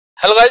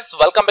Hello guys,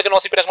 welcome back in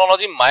OCP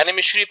Technology. My name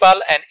is Shripal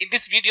and in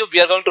this video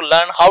we are going to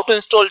learn how to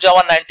install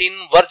Java 19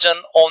 version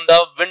on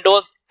the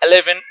Windows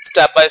 11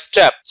 step by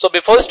step. So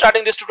before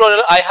starting this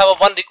tutorial, I have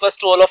one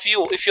request to all of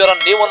you. If you are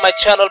new on my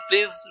channel,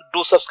 please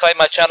do subscribe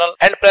my channel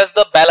and press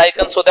the bell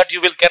icon so that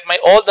you will get my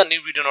all the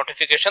new video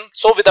notification.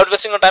 So without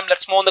wasting your time,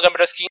 let's move on the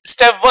computer screen.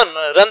 Step 1,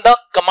 run the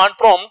command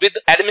prompt with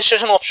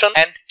administration option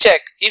and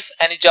check if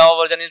any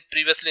Java version is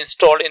previously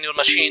installed in your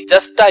machine.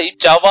 Just type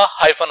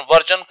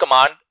java-version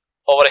command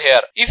over here.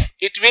 If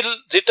it will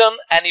return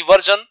any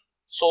version,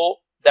 so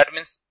that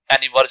means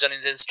any version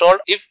is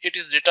installed. If it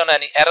is written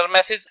any error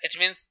message, it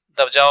means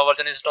the Java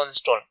version is not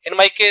installed. In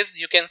my case,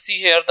 you can see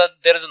here that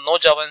there is no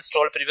Java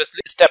installed previously.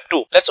 Step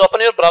 2, let's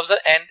open your browser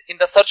and in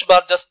the search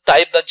bar just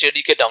type the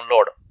JDK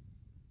download.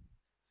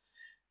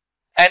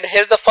 And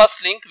here's the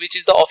first link, which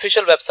is the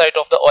official website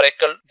of the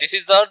Oracle. This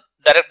is the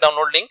direct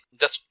download link.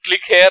 Just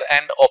click here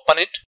and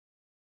open it.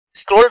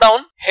 Scroll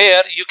down.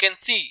 Here you can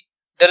see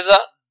there is a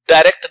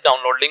direct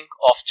download link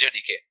of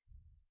JDK.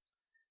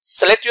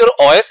 Select your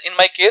OS. In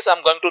my case,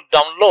 I'm going to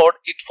download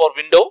it for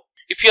Windows.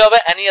 If you have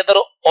any other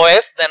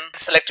OS, then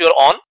select your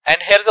own. And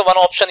here's a one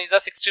option is a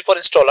 64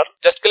 installer.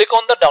 Just click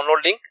on the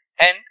download link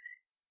and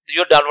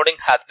your downloading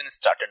has been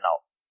started now.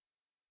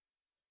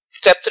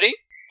 Step 3,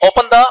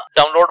 open the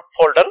download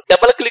folder.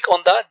 Double click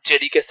on the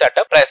JDK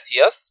setup. Press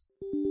yes.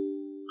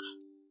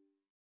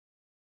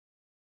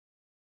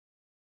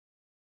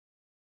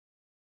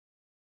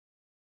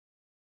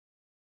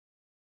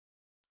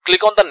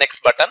 Click on the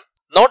next button.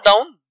 Note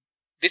down,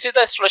 this is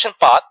the installation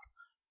path.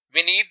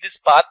 We need this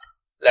path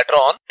later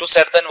on to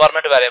set the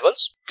environment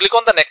variables. Click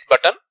on the next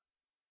button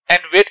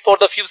and wait for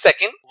the few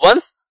seconds.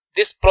 Once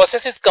this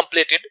process is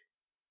completed,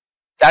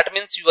 that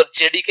means your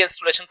JDK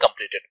installation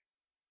completed.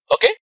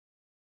 Okay.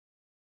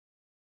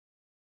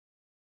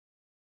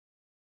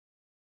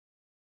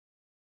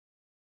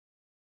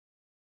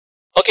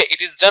 Okay,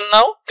 it is done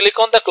now. Click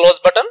on the close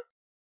button.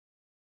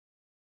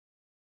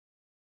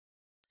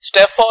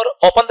 Step 4,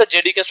 open the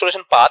JDK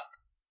installation path.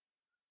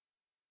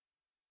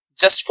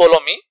 Just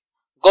follow me.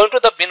 Go into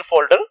the bin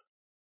folder.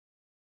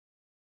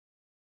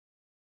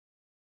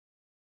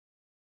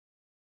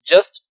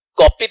 Just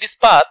copy this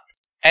path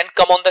and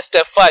come on the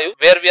step 5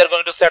 where we are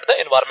going to set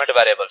the environment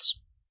variables.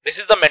 This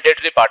is the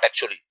mandatory part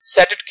actually.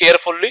 Set it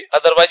carefully,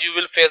 otherwise you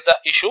will face the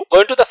issue.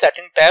 Go into the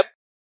setting tab.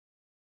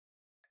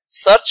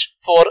 Search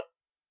for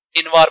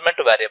environment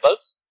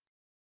variables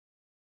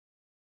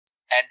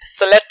and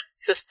select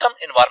system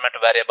environment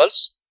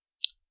variables.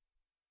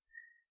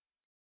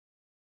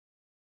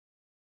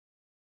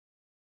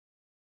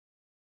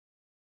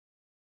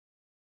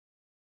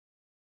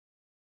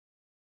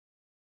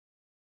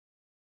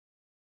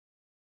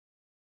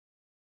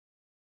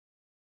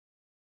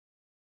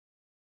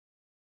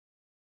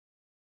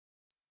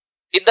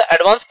 In the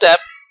advanced tab,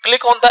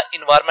 click on the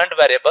environment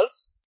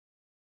variables.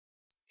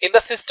 In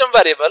the system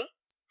variable,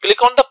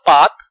 click on the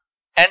path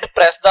and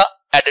press the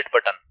edit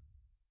button.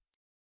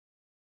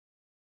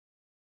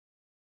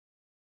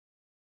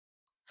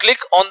 Click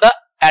on the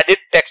edit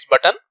text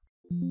button.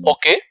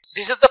 Okay,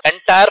 this is the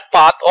entire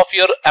path of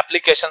your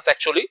applications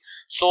actually.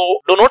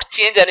 So do not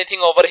change anything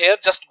over here.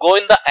 Just go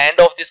in the end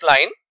of this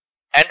line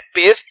and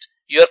paste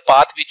your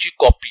path which you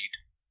copied.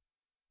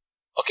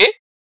 Okay,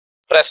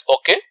 press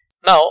OK.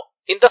 Now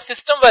in the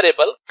system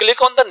variable,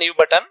 click on the new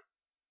button.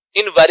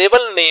 In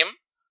variable name,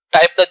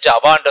 type the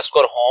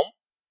Java_home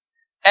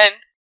and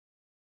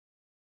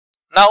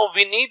now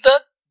we need the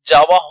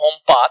Java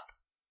home path.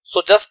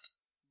 So just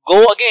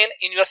go again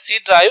in your C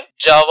drive,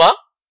 Java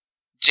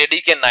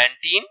JDK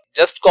 19.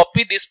 Just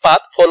copy this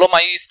path, follow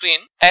my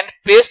screen and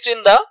paste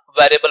in the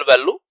variable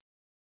value.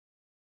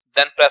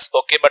 Then press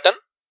OK button.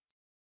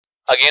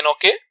 Again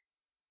OK.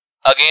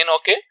 Again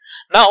OK.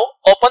 Now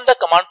open the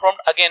command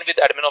prompt again with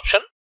admin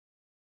option.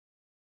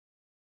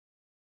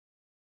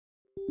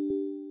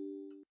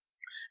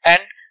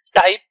 And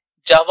type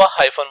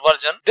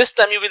Java-version. This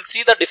time you will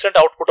see the different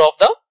output of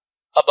the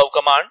above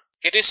command.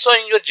 It is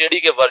showing your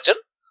JDK version.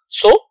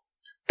 So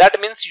that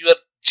means your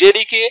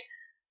JDK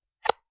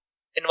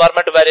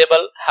environment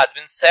variable has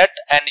been set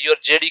and your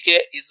JDK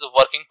is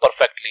working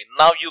perfectly.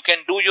 Now you can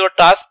do your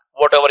task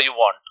whatever you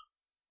want.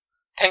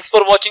 Thanks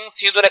for watching.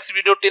 See you in the next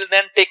video. Till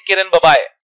then, take care and bye-bye.